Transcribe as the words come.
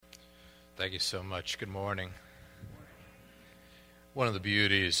Thank you so much. Good morning. One of the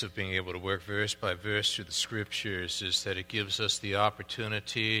beauties of being able to work verse by verse through the Scriptures is that it gives us the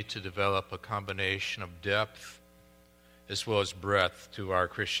opportunity to develop a combination of depth as well as breadth to our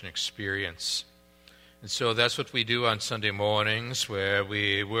Christian experience. And so that's what we do on Sunday mornings, where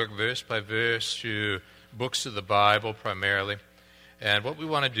we work verse by verse through books of the Bible primarily. And what we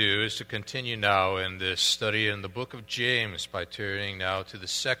want to do is to continue now in this study in the book of James by turning now to the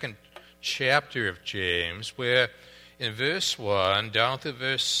second chapter of James, where in verse 1 down to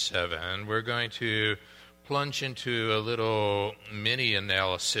verse 7, we're going to plunge into a little mini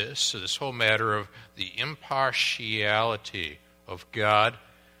analysis of this whole matter of the impartiality of God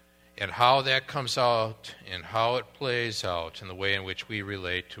and how that comes out and how it plays out in the way in which we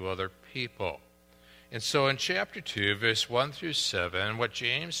relate to other people. And so in chapter 2, verse 1 through 7, what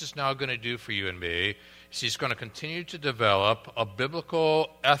James is now going to do for you and me is he's going to continue to develop a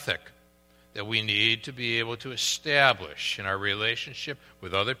biblical ethic that we need to be able to establish in our relationship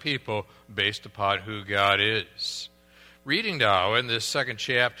with other people based upon who God is. Reading now in this second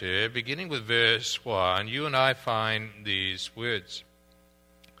chapter, beginning with verse 1, you and I find these words.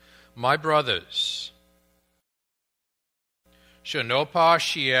 My brothers, show no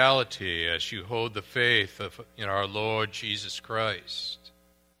partiality as you hold the faith in our Lord Jesus Christ,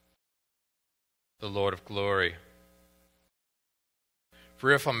 the Lord of glory. For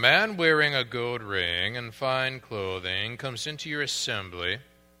if a man wearing a gold ring and fine clothing comes into your assembly,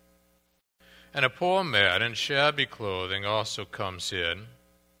 and a poor man in shabby clothing also comes in,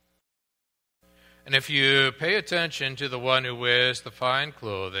 and if you pay attention to the one who wears the fine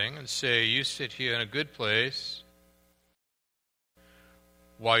clothing and say, you sit here in a good place,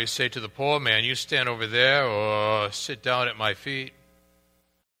 while you say to the poor man, you stand over there or sit down at my feet,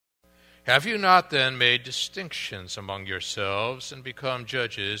 have you not then made distinctions among yourselves and become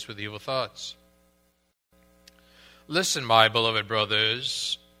judges with evil thoughts? Listen, my beloved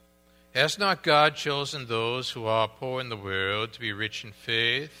brothers, has not God chosen those who are poor in the world to be rich in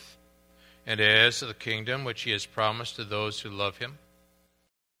faith and heirs of the kingdom which he has promised to those who love him?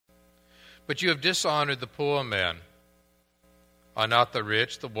 But you have dishonored the poor man. Are not the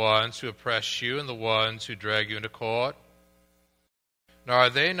rich the ones who oppress you and the ones who drag you into court? Nor are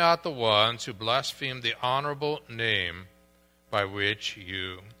they not the ones who blaspheme the honorable name by which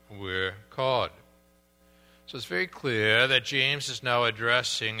you were called? So it's very clear that James is now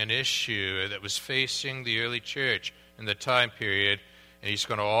addressing an issue that was facing the early church in the time period, and he's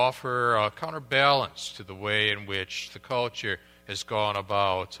going to offer a counterbalance to the way in which the culture has gone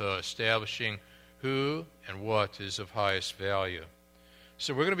about establishing who and what is of highest value.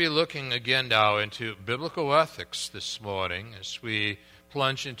 So we're going to be looking again now into biblical ethics this morning as we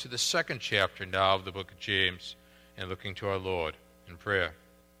plunge into the second chapter now of the book of James and looking to our Lord in prayer.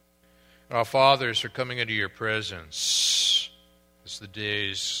 And our fathers are coming into your presence as the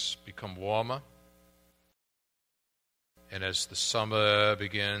days become warmer and as the summer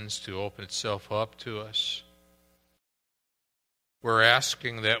begins to open itself up to us. We're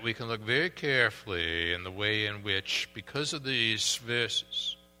asking that we can look very carefully in the way in which, because of these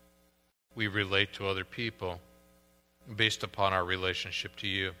verses, we relate to other people based upon our relationship to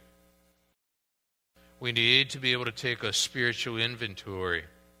you. We need to be able to take a spiritual inventory,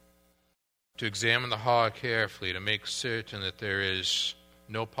 to examine the heart carefully, to make certain that there is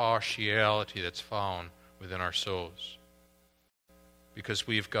no partiality that's found within our souls. Because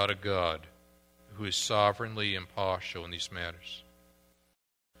we've got a God who is sovereignly impartial in these matters.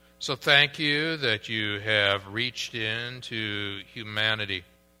 So thank you that you have reached into humanity,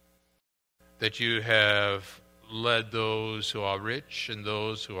 that you have led those who are rich and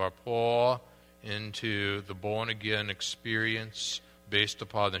those who are poor into the born-again experience based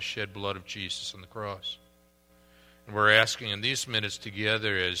upon the shed blood of Jesus on the cross. And we're asking in these minutes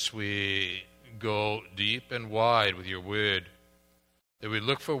together as we go deep and wide with your word, that we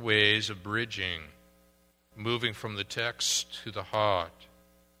look for ways of bridging, moving from the text to the heart,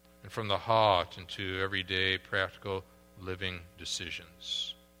 and from the heart into everyday practical living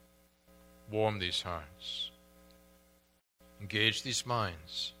decisions. Warm these hearts. Engage these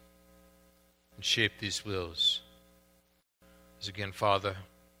minds. And shape these wills. As again, Father,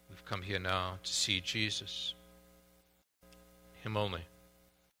 we've come here now to see Jesus. Him only.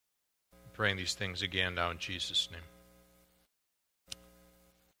 I'm praying these things again now in Jesus' name.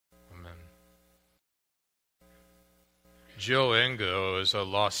 Joe Engo is a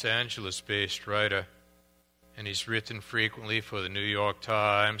Los Angeles-based writer, and he's written frequently for the New York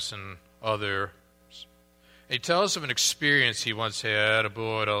Times and others. He tells of an experience he once had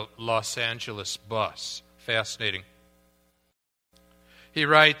aboard a Los Angeles bus. Fascinating. He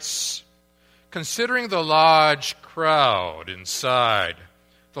writes, Considering the large crowd inside,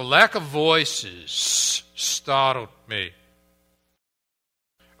 the lack of voices startled me.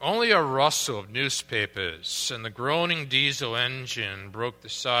 Only a rustle of newspapers and the groaning diesel engine broke the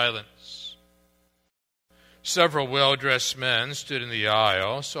silence. Several well-dressed men stood in the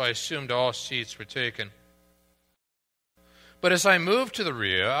aisle, so I assumed all seats were taken. But as I moved to the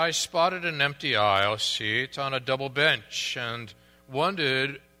rear, I spotted an empty aisle seat on a double bench and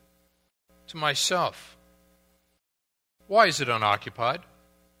wondered to myself, why is it unoccupied?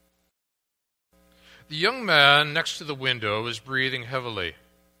 The young man next to the window was breathing heavily.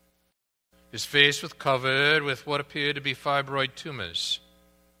 His face was covered with what appeared to be fibroid tumors.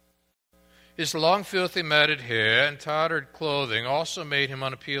 His long, filthy, matted hair and tattered clothing also made him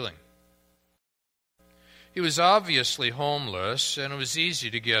unappealing. He was obviously homeless, and it was easy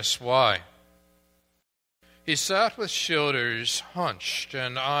to guess why. He sat with shoulders hunched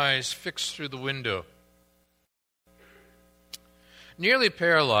and eyes fixed through the window. Nearly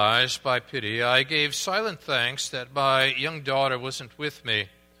paralyzed by pity, I gave silent thanks that my young daughter wasn't with me,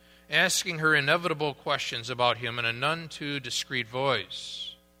 asking her inevitable questions about him in a none too discreet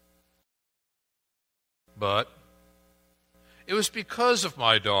voice. But it was because of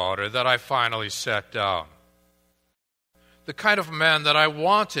my daughter that I finally sat down. The kind of man that I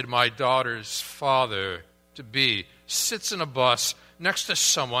wanted my daughter's father to be sits in a bus next to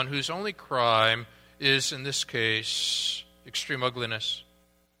someone whose only crime is, in this case, extreme ugliness.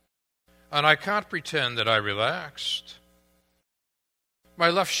 And I can't pretend that I relaxed. My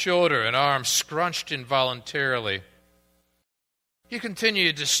left shoulder and arm scrunched involuntarily. He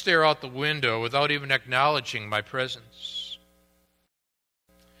continued to stare out the window without even acknowledging my presence.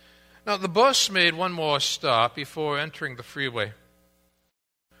 Now, the bus made one more stop before entering the freeway.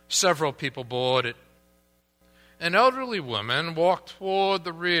 Several people boarded. An elderly woman walked toward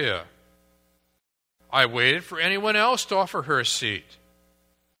the rear. I waited for anyone else to offer her a seat.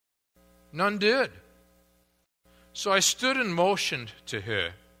 None did. So I stood and motioned to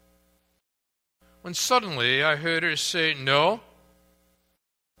her. When suddenly I heard her say, "No,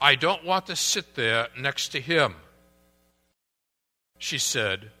 I don't want to sit there next to him," she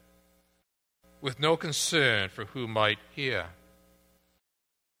said, with no concern for who might hear.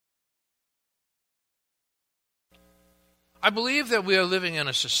 I believe that we are living in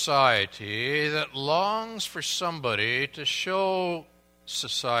a society that longs for somebody to show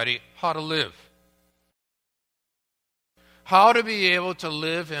society how to live. How to be able to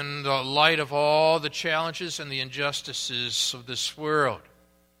live in the light of all the challenges and the injustices of this world.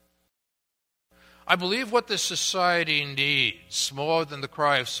 I believe what this society needs, more than the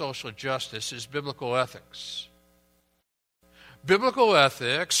cry of social justice, is biblical ethics. Biblical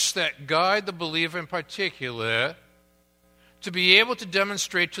ethics that guide the believer in particular to be able to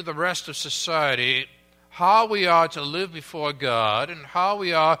demonstrate to the rest of society how we are to live before God and how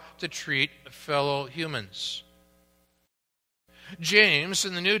we are to treat fellow humans. James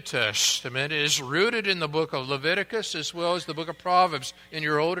in the New Testament is rooted in the book of Leviticus as well as the book of Proverbs in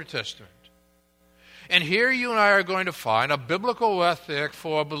your Older Testament. And here you and I are going to find a biblical ethic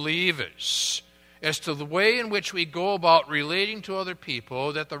for believers as to the way in which we go about relating to other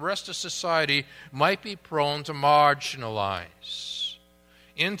people that the rest of society might be prone to marginalize.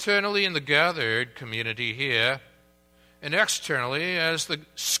 Internally in the gathered community here, and externally as the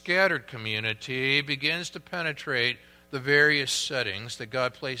scattered community begins to penetrate the various settings that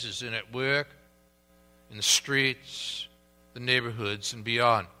God places in at work, in the streets, the neighborhoods, and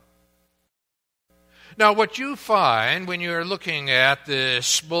beyond. Now, what you find when you're looking at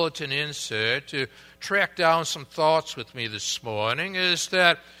this bulletin insert to track down some thoughts with me this morning is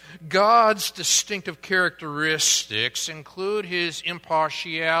that God's distinctive characteristics include his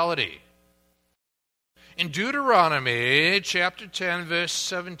impartiality. In Deuteronomy chapter 10, verse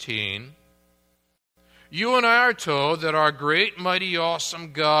 17, you and I are told that our great, mighty,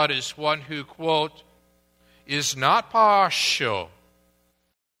 awesome God is one who, quote, is not partial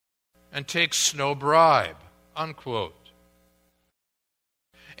and takes no bribe, unquote.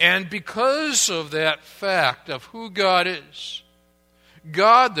 And because of that fact of who God is,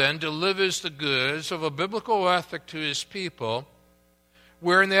 God then delivers the goods of a biblical ethic to his people,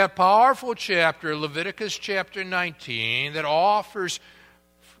 where in that powerful chapter, Leviticus chapter 19, that offers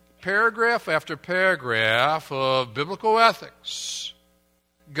paragraph after paragraph of biblical ethics,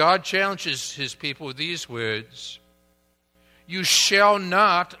 God challenges his people with these words: you shall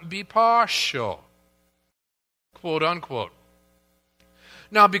not be partial, quote unquote.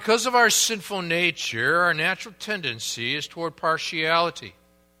 Now, because of our sinful nature, our natural tendency is toward partiality,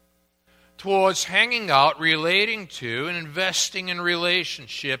 towards hanging out, relating to, and investing in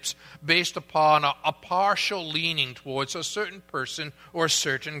relationships based upon a partial leaning towards a certain person or a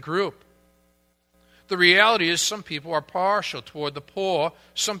certain group. The reality is some people are partial toward the poor,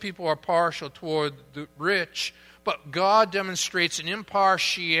 some people are partial toward the rich, but God demonstrates an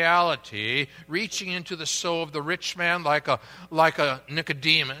impartiality, reaching into the soul of the rich man like a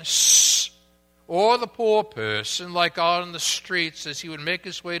Nicodemus, or the poor person like out on the streets as he would make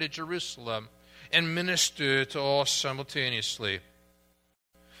his way to Jerusalem and minister to all simultaneously.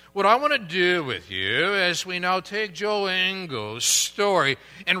 What I want to do with you as we now take Joe Engel's story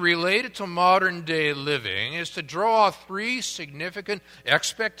and relate it to modern day living is to draw out three significant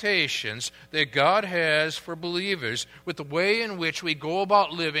expectations that God has for believers with the way in which we go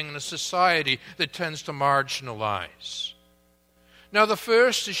about living in a society that tends to marginalize. Now, the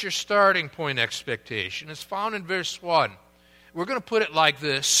first is your starting point expectation. It's found in verse 1. We're going to put it like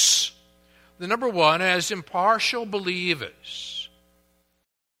this. The number one, as impartial believers.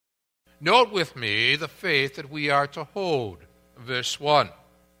 Note with me the faith that we are to hold. Verse 1.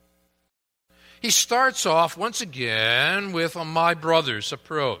 He starts off once again with a my brothers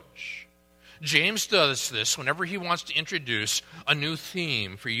approach. James does this whenever he wants to introduce a new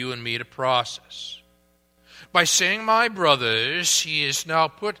theme for you and me to process. By saying my brothers, he has now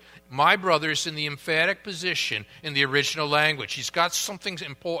put my brothers in the emphatic position in the original language. He's got something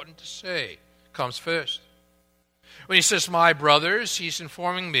important to say. Comes first. When he says my brothers, he's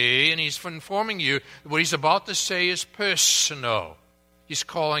informing me and he's informing you that what he's about to say is personal. He's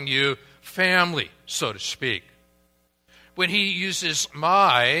calling you family, so to speak. When he uses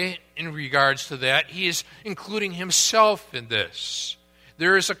my in regards to that, he is including himself in this.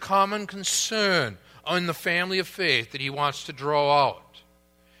 There is a common concern on the family of faith that he wants to draw out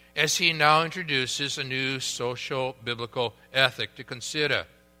as he now introduces a new social biblical ethic to consider.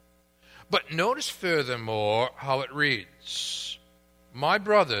 But notice furthermore how it reads. My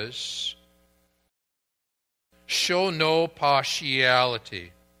brothers, show no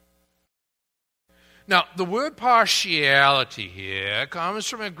partiality. Now, the word partiality here comes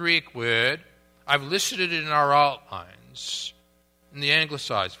from a Greek word. I've listed it in our outlines in the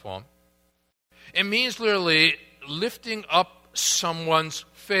anglicized form. It means literally lifting up someone's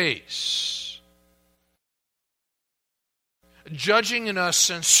face. Judging in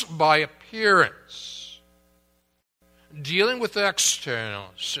essence by appearance. Dealing with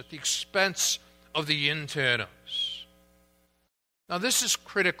externals at the expense of the internals. Now this is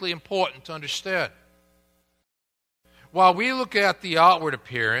critically important to understand. While we look at the outward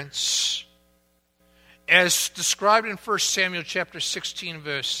appearance, as described in 1 Samuel chapter 16,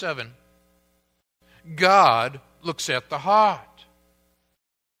 verse 7, God looks at the heart.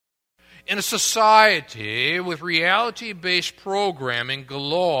 In a society with reality-based programming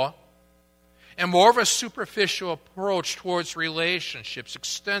galore and more of a superficial approach towards relationships,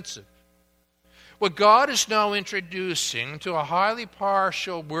 extensive, what God is now introducing to a highly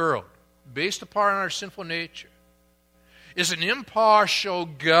partial world based upon our sinful nature is an impartial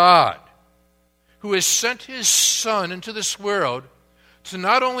God who has sent his Son into this world to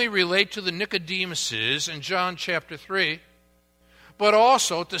not only relate to the Nicodemuses in John chapter 3, but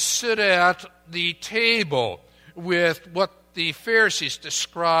also to sit at the table with what the Pharisees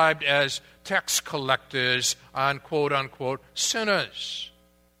described as tax collectors and quote-unquote sinners.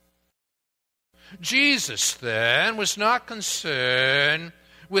 Jesus, then, was not concerned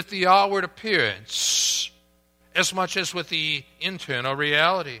with the outward appearance as much as with the internal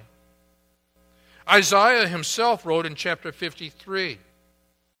reality. Isaiah himself wrote in chapter 53,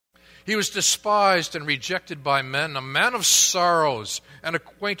 he was despised and rejected by men, a man of sorrows and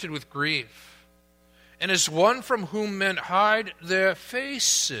acquainted with grief, and as one from whom men hide their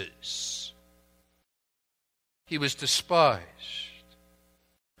faces. He was despised,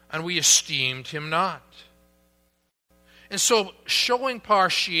 and we esteemed him not. And so showing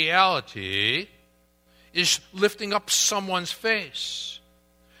partiality is lifting up someone's face.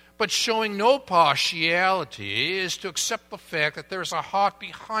 But showing no partiality is to accept the fact that there's a heart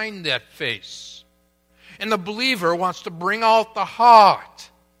behind that face. And the believer wants to bring out the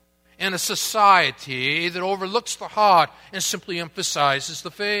heart in a society that overlooks the heart and simply emphasizes the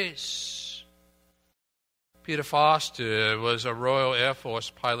face. Peter Foster was a Royal Air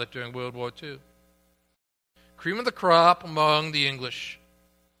Force pilot during World War II. Cream of the crop among the English.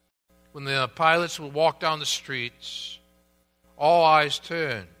 When the pilots would walk down the streets, all eyes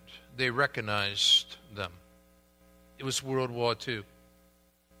turned. They recognized them. It was World War II. And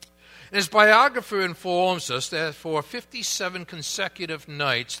his biographer informs us that for 57 consecutive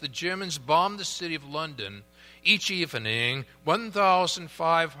nights, the Germans bombed the city of London Each evening,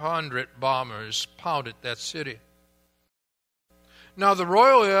 1,500 bombers pounded that city. Now, the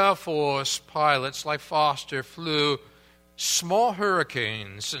Royal Air Force pilots like Foster flew small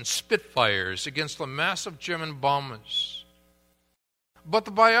Hurricanes and Spitfires against the massive German bombers. But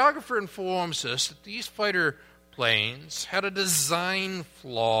the biographer informs us that these fighter planes had a design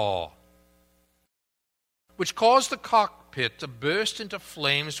flaw, which caused the cockpit to burst into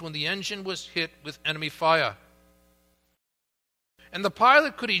flames when the engine was hit with enemy fire. And the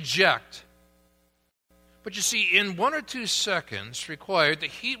pilot could eject. But you see, in 1 or 2 seconds required, the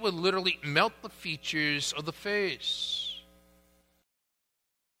heat would literally melt the features of the face.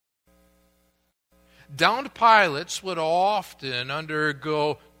 Downed pilots would often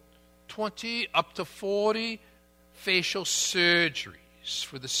undergo 20 up to 40 facial surgeries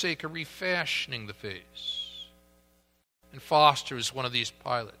for the sake of refashioning the face. And Foster was one of these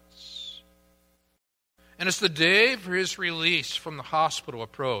pilots. And as the day for his release from the hospital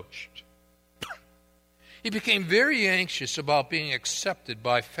approached, he became very anxious about being accepted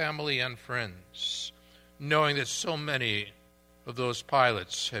by family and friends, knowing that so many of those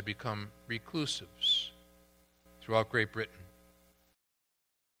pilots had become reclusives throughout Great Britain.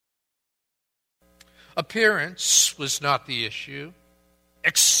 Appearance was not the issue.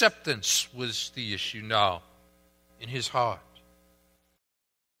 Acceptance was the issue now in his heart.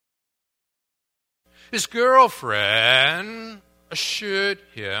 His girlfriend assured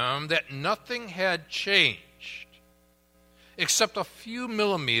him that nothing had changed except a few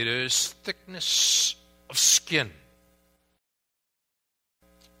millimeters thickness of skin.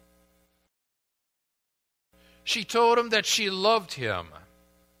 She told him that she loved him,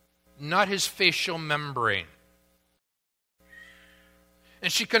 not his facial membrane.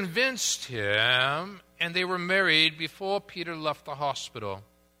 And she convinced him, and they were married before Peter left the hospital.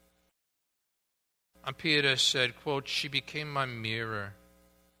 And Peter said, quote, "She became my mirror.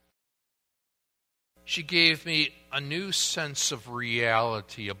 She gave me a new sense of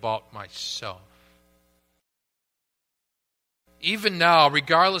reality about myself. Even now,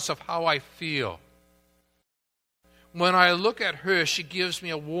 regardless of how I feel, when I look at her, she gives me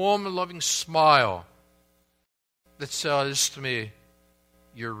a warm and loving smile that says to me,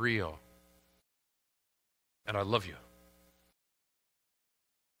 'You're real, and I love you.'"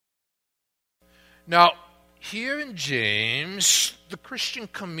 Now, here in James, the Christian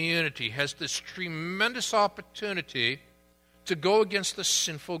community has this tremendous opportunity to go against the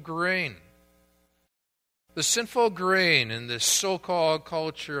sinful grain. The sinful grain in this so-called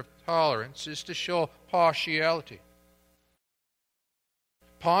culture of tolerance is to show partiality.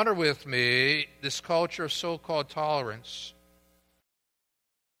 Ponder with me this culture of so-called tolerance.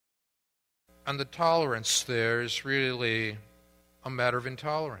 And the tolerance there is really a matter of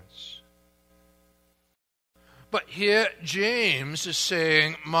intolerance. But here James is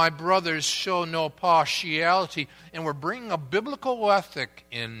saying, my brothers, show no partiality. And we're bringing a biblical ethic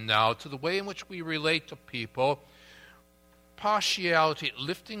in now to the way in which we relate to people. Partiality,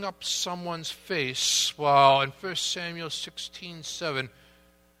 lifting up someone's face, while in 1 Samuel 16:7,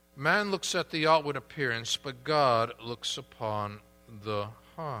 man looks at the outward appearance, but God looks upon the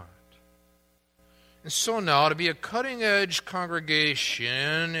heart. And so now, to be a cutting-edge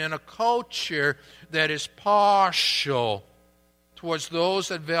congregation in a culture that is partial towards those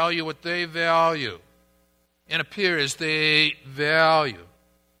that value what they value and appear as they value,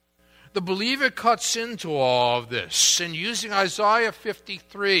 the believer cuts into all of this, and using Isaiah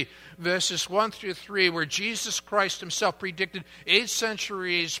 53, verses 1 through 3, where Jesus Christ himself predicted 8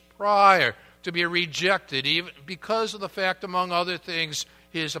 centuries prior to be rejected, even because of the fact, among other things,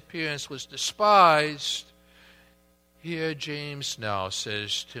 his appearance was despised. Here James now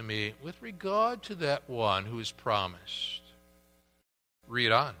says to me, with regard to that one who is promised,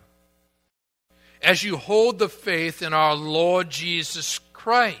 read on. As you hold the faith in our Lord Jesus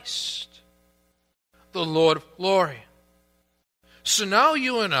Christ, the Lord of glory. So now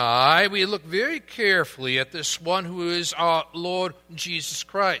you and I, we look very carefully at this one who is our Lord Jesus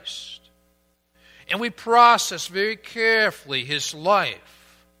Christ. And we process very carefully his life,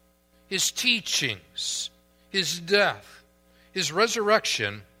 his teachings, his death, his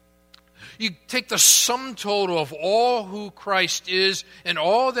resurrection. You take the sum total of all who Christ is and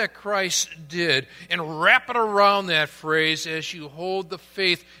all that Christ did and wrap it around that phrase as you hold the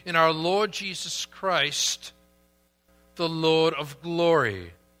faith in our Lord Jesus Christ, the Lord of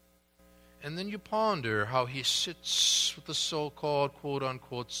glory. And then you ponder how he sits with the so-called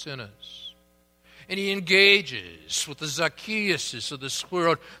quote-unquote sinners. And he engages with the Zacchaeuses of this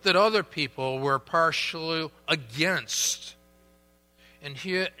world that other people were partially against. And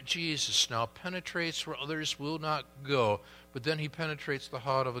here Jesus now penetrates where others will not go, but then he penetrates the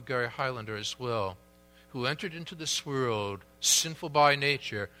heart of a Gary Highlander as well, who entered into this world sinful by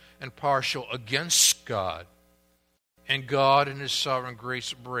nature and partial against God. And God in his sovereign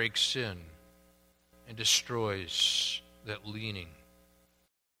grace breaks in and destroys that leaning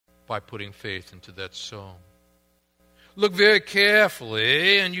by putting faith into that soul. Look very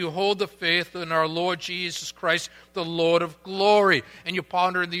carefully, and you hold the faith in our Lord Jesus Christ, the Lord of glory. And you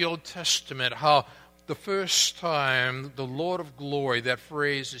ponder in the Old Testament how the first time the Lord of glory, that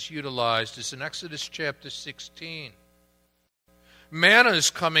phrase is utilized, is in Exodus chapter 16. Manna is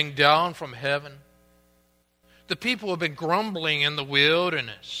coming down from heaven. The people have been grumbling in the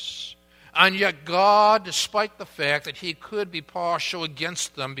wilderness. And yet God, despite the fact that he could be partial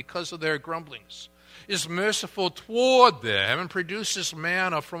against them because of their grumblings, is merciful toward them and produces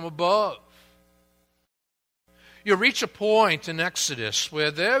manna from above. You reach a point in Exodus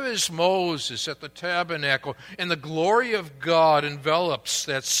where there is Moses at the tabernacle, and the glory of God envelops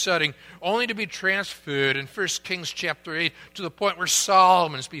that setting, only to be transferred in 1 Kings chapter 8 to the point where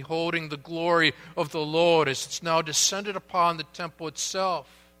Solomon is beholding the glory of the Lord as it's now descended upon the temple itself.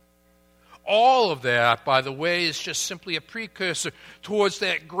 All of that, by the way, is just simply a precursor towards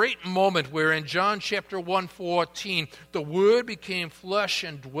that great moment where in John chapter 1:14, the Word became flesh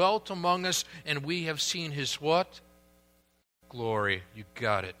and dwelt among us, and we have seen his what? Glory. You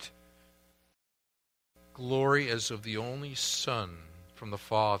got it. Glory as of the only Son from the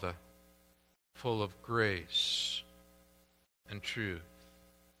Father, full of grace and truth.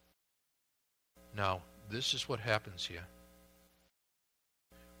 Now, this is what happens here.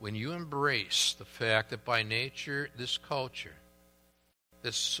 When you embrace the fact that by nature this culture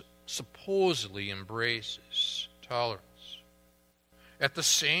that supposedly embraces tolerance, at the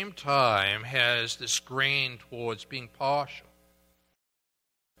same time has this grain towards being partial,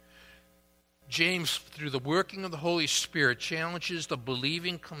 James, through the working of the Holy Spirit, challenges the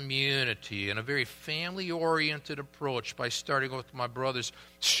believing community in a very family-oriented approach by starting with my brothers.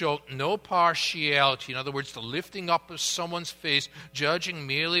 Show no partiality. In other words, the lifting up of someone's face, judging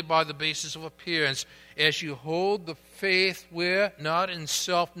merely by the basis of appearance, as you hold the faith where? Not in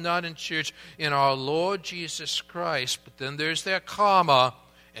self, not in church, in our Lord Jesus Christ. But then there's that comma,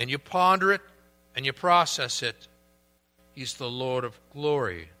 and you ponder it, and you process it. He's the Lord of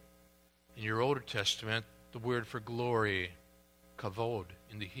glory. In your Older Testament, the word for glory, kavod,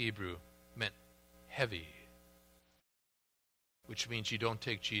 in the Hebrew, meant heavy, which means you don't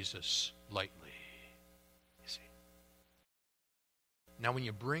take Jesus lightly. You see. Now, when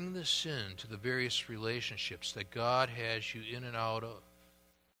you bring this into the various relationships that God has you in and out of,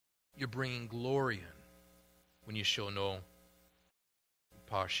 you're bringing glory in when you show no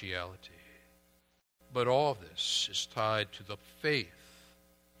partiality. But all this is tied to the faith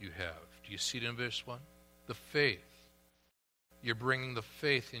you have. Do you see it in verse 1? The faith. You're bringing the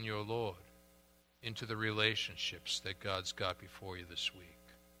faith in your Lord into the relationships that God's got before you this week.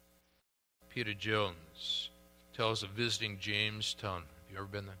 Peter Jones tells of visiting Jamestown. Have you ever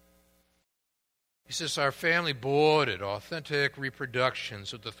been there? He says, our family boarded authentic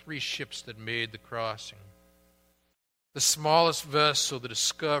reproductions of the 3 ships that made the crossing. The smallest vessel, the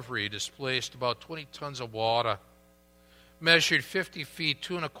Discovery, displaced about 20 tons of water, measured 50 feet,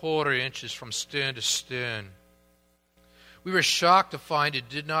 2 1/4 inches from stern to stern. We were shocked to find it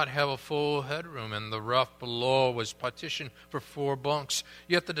did not have a full headroom, and the rough below was partitioned for 4 bunks.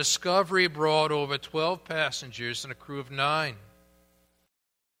 Yet the Discovery brought over 12 passengers and a crew of 9.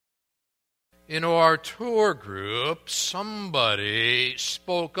 In our tour group, somebody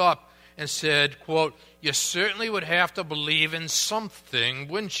spoke up and said, quote, you certainly would have to believe in something,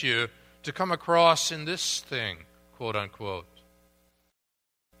 wouldn't you, to come across in this thing, quote unquote.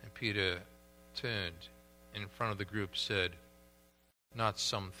 And Peter turned in front of the group, said, not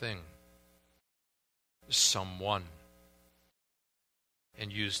something, someone,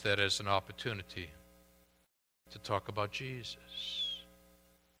 and used that as an opportunity to talk about Jesus.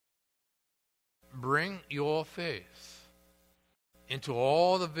 Bring your faith into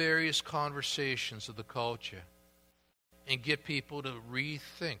all the various conversations of the culture and get people to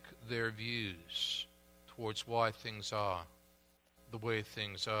rethink their views towards why things are the way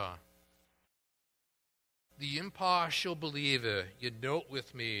things are. The impartial believer, you note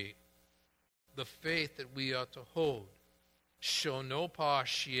with me, the faith that we are to hold. Show no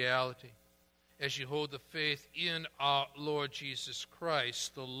partiality as you hold the faith in our Lord Jesus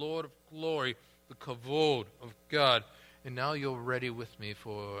Christ, the Lord of glory, the kavod of God. And now you're ready with me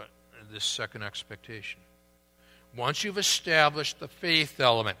for this second expectation. once you've established the faith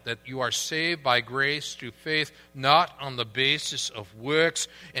element, that you are saved by grace through faith, not on the basis of works,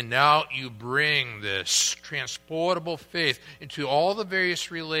 and now you bring this transportable faith into all the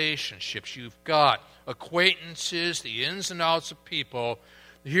various relationships you've got, acquaintances, the ins and outs of people.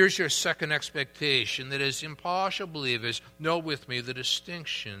 Here's your second expectation, that as impartial believers, know with me the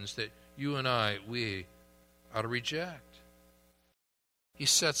distinctions that you and we are to reject. He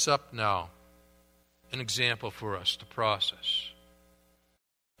sets up now an example for us to process.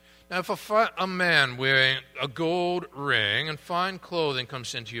 Now, if a man wearing a gold ring and fine clothing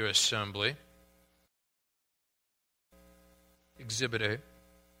comes into your assembly, Exhibit A,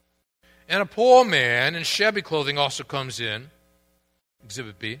 and a poor man in shabby clothing also comes in,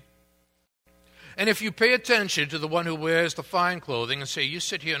 Exhibit B, and if you pay attention to the one who wears the fine clothing and say, you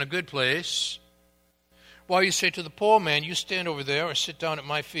sit here in a good place, while you say to the poor man, you stand over there or sit down at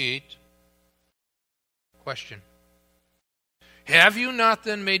my feet. Question. Have you not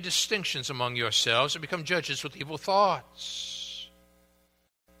then made distinctions among yourselves and become judges with evil thoughts?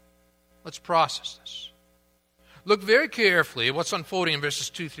 Let's process this. Look very carefully at what's unfolding in verses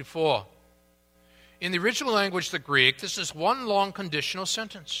 2 through 4. In the original language, the Greek, this is one long conditional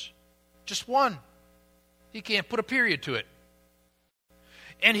sentence. Just one. He can't put a period to it.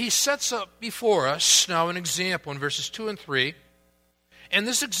 And he sets up before us now an example in verses 2 and 3. And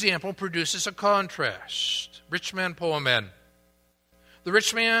this example produces a contrast. Rich man, poor man. The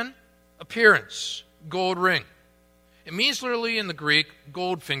rich man, appearance, gold ring. It means literally in the Greek,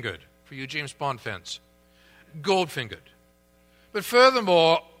 gold-fingered, for you James Bond fans. Gold-fingered. But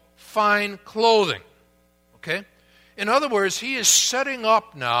furthermore, fine clothing. Okay? In other words, he is setting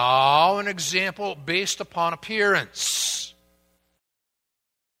up now an example based upon appearance.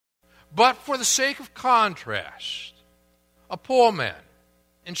 But for the sake of contrast, a poor man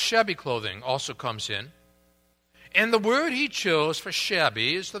in shabby clothing also comes in. And the word he chose for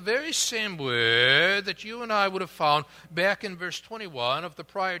shabby is the very same word that you and I would have found back in verse 21 of the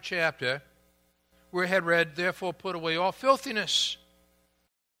prior chapter, where it had read, therefore put away all filthiness.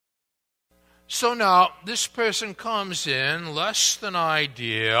 So now, this person comes in less than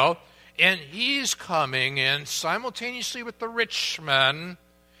ideal, and he's coming in simultaneously with the rich man.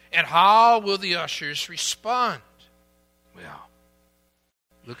 And how will the ushers respond? Well,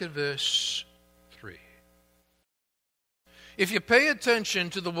 look at verse 3. If you pay attention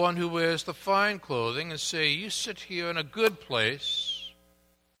to the one who wears the fine clothing and say, you sit here in a good place,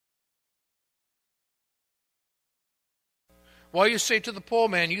 while you say to the poor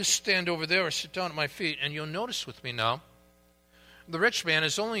man, you stand over there or sit down at my feet, and you'll notice with me now, the rich man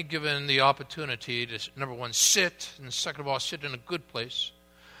is only given the opportunity to, number one, sit, and second of all, sit in a good place.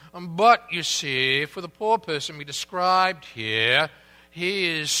 But, you see, for the poor person we described here, he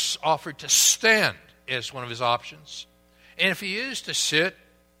is offered to stand as one of his options. And if he is to sit,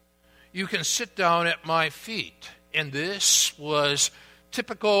 you can sit down at my feet. And this was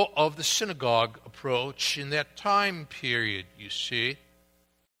typical of the synagogue approach in that time period, you see.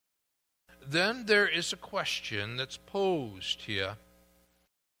 Then there is a question that's posed here.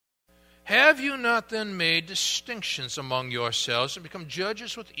 Have you not then made distinctions among yourselves and become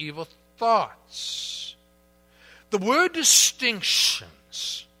judges with evil thoughts? The word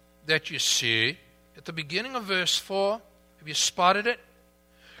distinctions that you see at the beginning of verse 4, have you spotted it?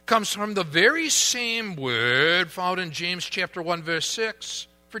 Comes from the very same word found in James chapter 1 verse 6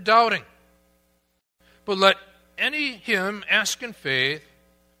 for doubting. But let him ask in faith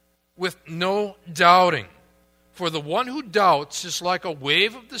with no doubting. For the one who doubts is like a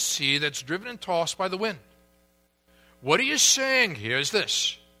wave of the sea that's driven and tossed by the wind. What he is saying here is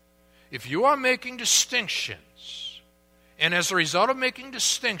this. If you are making distinctions, and as a result of making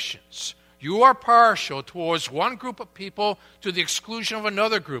distinctions, you are partial towards one group of people to the exclusion of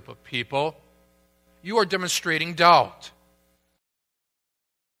another group of people, you are demonstrating doubt.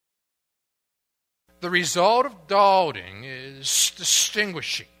 The result of doubting is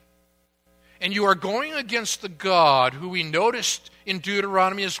distinguishing. And you are going against the God who we noticed in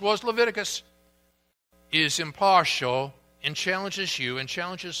Deuteronomy as well as Leviticus is impartial and challenges you and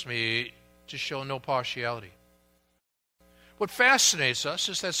challenges me to show no partiality. What fascinates us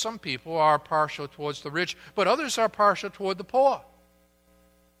is that some people are partial towards the rich, but others are partial toward the poor.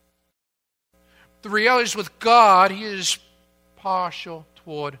 The reality is with God, He is partial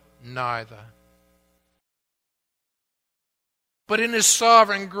toward neither. But in His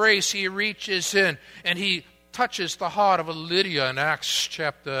sovereign grace, He reaches in and He touches the heart of a Lydia in Acts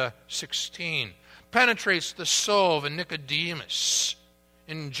chapter 16, penetrates the soul of a Nicodemus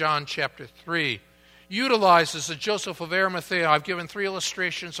in John chapter 3. utilizes the Joseph of Arimathea. I've given 3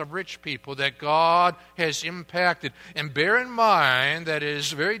 illustrations of rich people that God has impacted. And bear in mind that it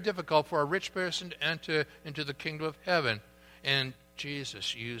is very difficult for a rich person to enter into the kingdom of heaven. And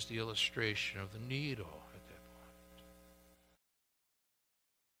Jesus used the illustration of the needle at that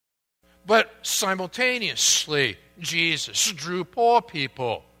point. But simultaneously, Jesus drew poor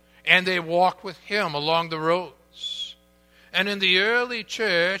people, and they walked with him along the roads. And in the early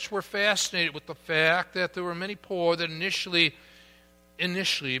church, we're fascinated with the fact that there were many poor that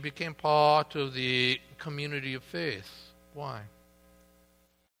initially became part of the community of faith. Why?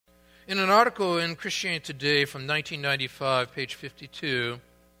 In an article in Christianity Today from 1995, page 52,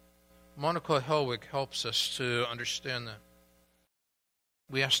 Monica Helwig helps us to understand that.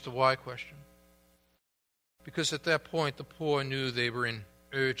 We ask the why question. Because at that point, the poor knew they were in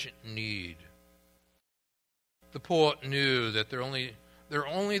urgent need. The poor knew that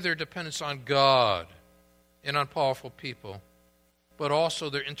their dependence on God and on powerful people, but also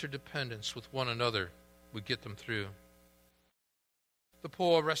their interdependence with one another would get them through. The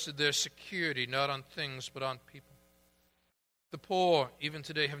poor rested their security not on things but on people. The poor, even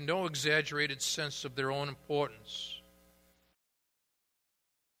today, have no exaggerated sense of their own importance.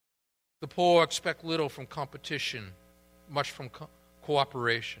 The poor expect little from competition, much from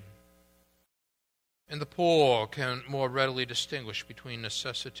cooperation. And the poor can more readily distinguish between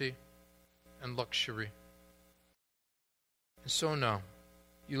necessity and luxury. And so now,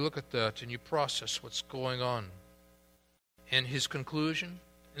 you look at that and you process what's going on. And his conclusion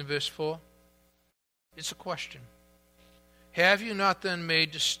in verse 4, it's a question. Have you not then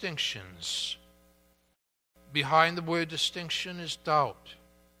made distinctions? Behind the word distinction is doubt.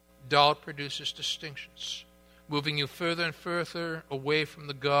 Doubt produces distinctions, moving you further and further away from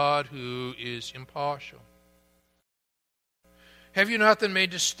the God who is impartial. Have you not then made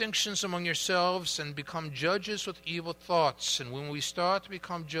distinctions among yourselves and become judges with evil thoughts? And when we start to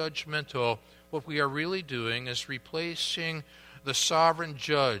become judgmental, what we are really doing is replacing the sovereign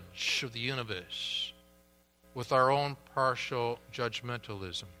judge of the universe with our own partial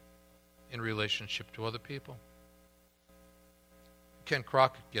judgmentalism in relationship to other people. Ken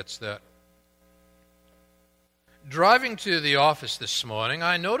Crockett gets that. Driving to the office this morning,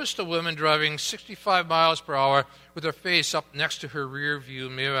 I noticed a woman driving 65 miles per hour with her face up next to her rear view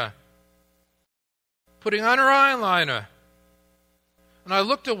mirror, putting on her eyeliner. And I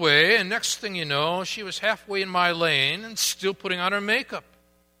looked away, and next thing you know, she was halfway in my lane and still putting on her makeup.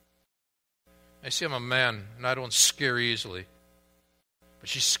 I see I'm a man, and I don't scare easily. But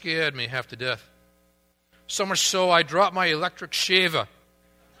she scared me half to death. So much so, I dropped my electric shaver.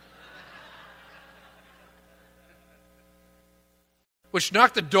 Which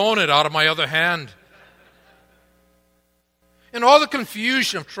knocked the donut out of my other hand. In all the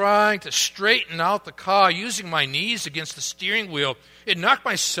confusion of trying to straighten out the car using my knees against the steering wheel, it knocked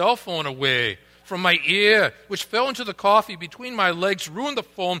my cell phone away from my ear, which fell into the coffee between my legs, ruined the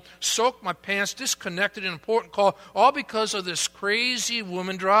phone, soaked my pants, disconnected an important call, all because of this crazy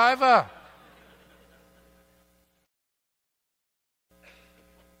woman driver.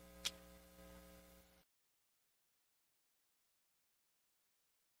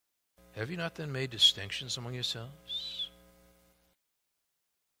 Have you not then made distinctions among yourselves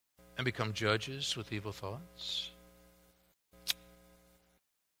and become judges with evil thoughts?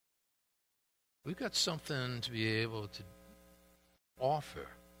 We've got something to be able to offer.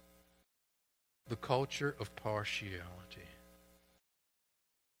 The culture of partiality.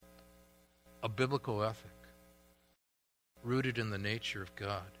 A biblical ethic rooted in the nature of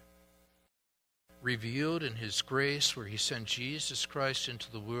God. Revealed in his grace where he sent Jesus Christ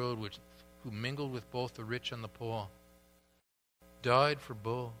into the world who mingled with both the rich and the poor, died for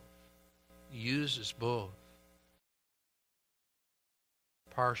both, uses both,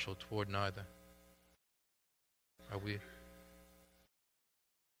 partial toward neither. Are we?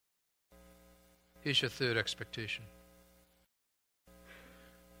 Here's your third expectation.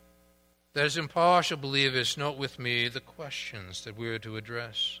 That as impartial believers, note with me the questions that we're to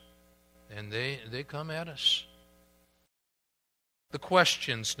address. And they come at us. The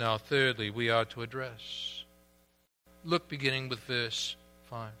questions now, thirdly, we are to address. Look beginning with verse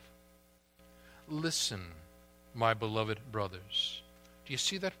 5. Listen, my beloved brothers. Do you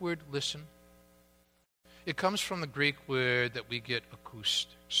see that word, listen? It comes from the Greek word that we get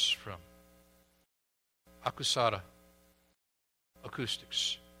acoustics from. Acousata.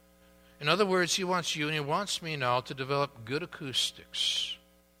 Acoustics. In other words, he wants you and he wants me now to develop good acoustics.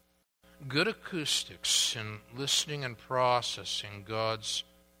 Good acoustics in listening and processing God's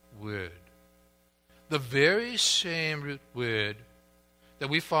word. The very same root word that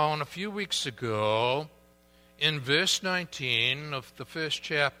we found a few weeks ago in verse 19 of the first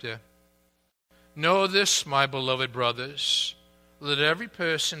chapter. Know this, my beloved brothers, let every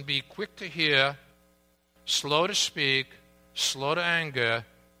person be quick to hear, slow to speak, slow to anger.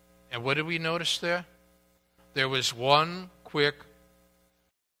 And what did we notice there? There was one quick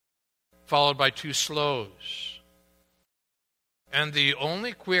followed by two slows. And the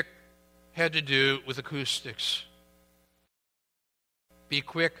only quick had to do with acoustics. Be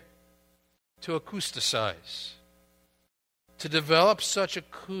quick to acousticize, to develop such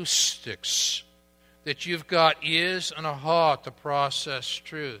acoustics that you've got ears and a heart to process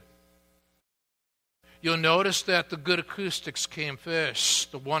truth. You'll notice that the good acoustics came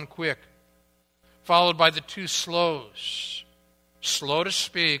first, the one quick, followed by the two slows. Slow to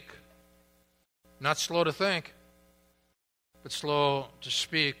speak, not slow to think, but slow to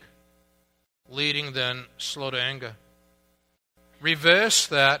speak, leading then slow to anger. Reverse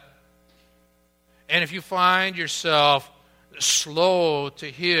that, and if you find yourself slow to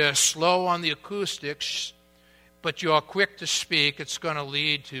hear, slow on the acoustics, but you are quick to speak, it's going to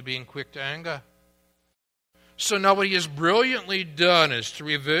lead to being quick to anger. So now what he has brilliantly done is to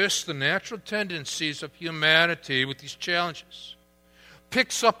reverse the natural tendencies of humanity with these challenges.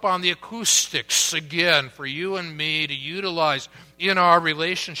 Picks up on the acoustics again for you and me to utilize in our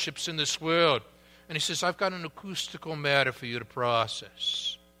relationships in this world. And he says, I've got an acoustical matter for you to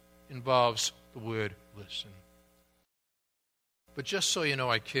process. Involves the word listen. But just so you know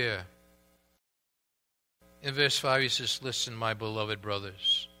I care. In verse 5 he says, listen, my beloved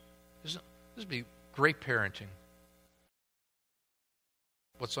brothers. This would be great parenting.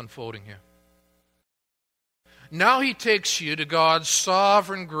 What's unfolding here? Now he takes you to God's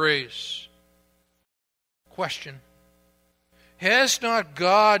sovereign grace. Question. Has not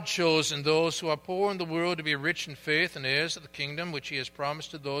God chosen those who are poor in the world to be rich in faith and heirs of the kingdom which he has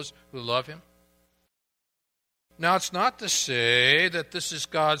promised to those who love him? Now it's not to say that this is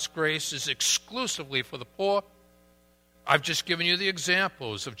God's grace is exclusively for the poor. I've just given you the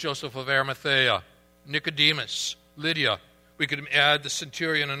examples of Joseph of Arimathea, Nicodemus, Lydia. We could add the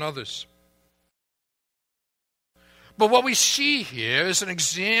centurion and others. But what we see here is an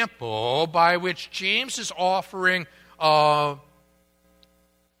example by which James is offering a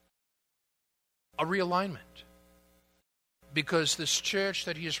realignment. Because this church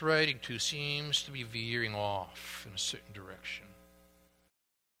that he is writing to seems to be veering off in a certain direction.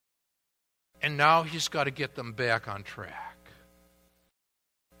 And now he's got to get them back on track.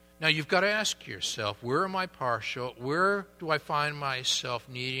 Now you've got to ask yourself, where am I partial? Where do I find myself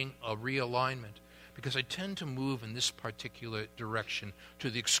needing a realignment? Because I tend to move in this particular direction to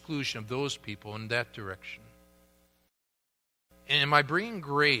the exclusion of those people in that direction. And am I bringing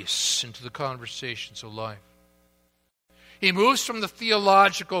grace into the conversations of life? He moves from the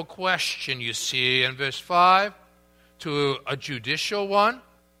theological question, you see, in verse 5, to a judicial one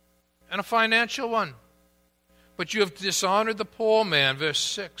and a financial one. But you have dishonored the poor man, verse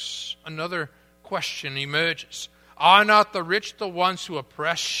 6. Another question emerges. Are not the rich the ones who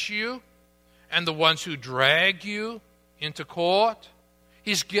oppress you and the ones who drag you into court?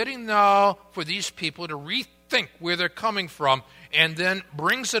 He's getting now for these people to rethink where they're coming from and then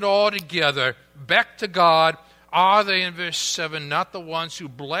brings it all together back to God. Are they, in verse 7, not the ones who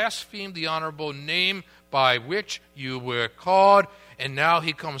blaspheme the honorable name by which you were called? And now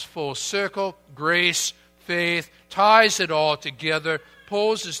he comes full circle, grace, faith, ties it all together,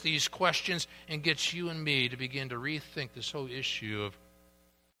 poses these questions, and gets you and me to begin to rethink this whole issue of,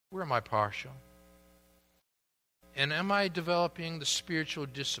 where am I partial? And am I developing the spiritual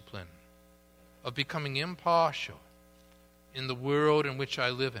discipline of becoming impartial in the world in which I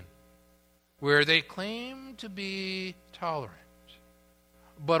live in, where they claim to be tolerant,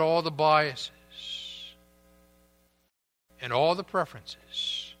 but all the biases and all the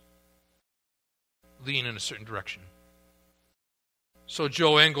preferences lean in a certain direction? So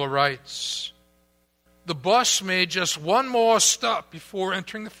Joe Engel writes, the bus made just one more stop before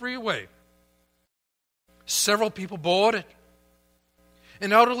entering the freeway. Several people boarded.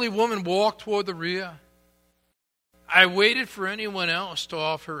 An elderly woman walked toward the rear. I waited for anyone else to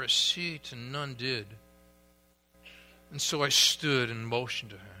offer a seat, and none did. And so I stood and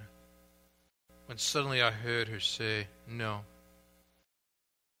motioned to her, when suddenly I heard her say, no,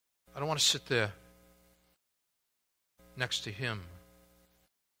 I don't want to sit there next to him.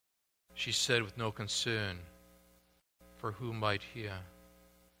 She said with no concern for who might hear.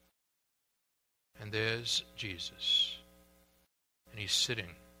 And there's Jesus, and he's sitting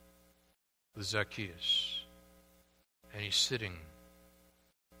with Zacchaeus, and he's sitting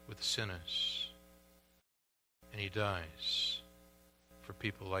with sinners, and he dies for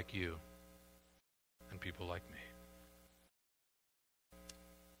people like you and people like me.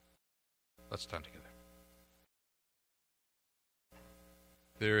 Let's stand together.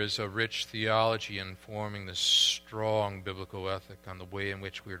 There is a rich theology informing this strong biblical ethic on the way in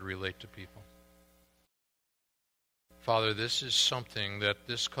which we are to relate to people. Father, this is something that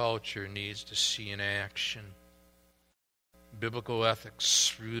this culture needs to see in action. Biblical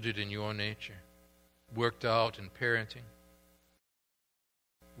ethics rooted in your nature, worked out in parenting,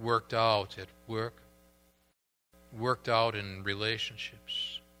 worked out at work, worked out in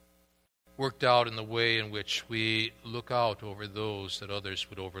relationships, worked out in the way in which we look out over those that others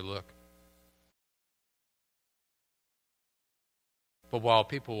would overlook. But while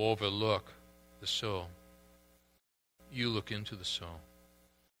people overlook the soul, you look into the soul.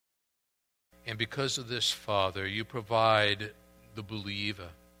 And because of this, Father, you provide the believer,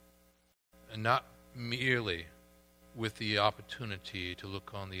 and not merely with the opportunity to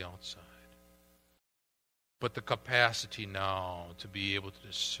look on the outside, but the capacity now to be able to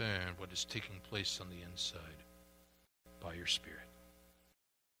discern what is taking place on the inside by your Spirit.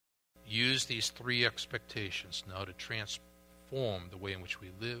 Use these three expectations now to transform the way in which we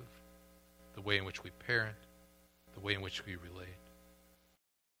live, the way in which we parent, the way in which we relate.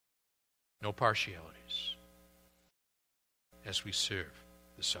 No partialities as we serve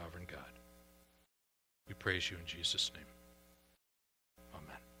the sovereign God. We praise you in Jesus' name.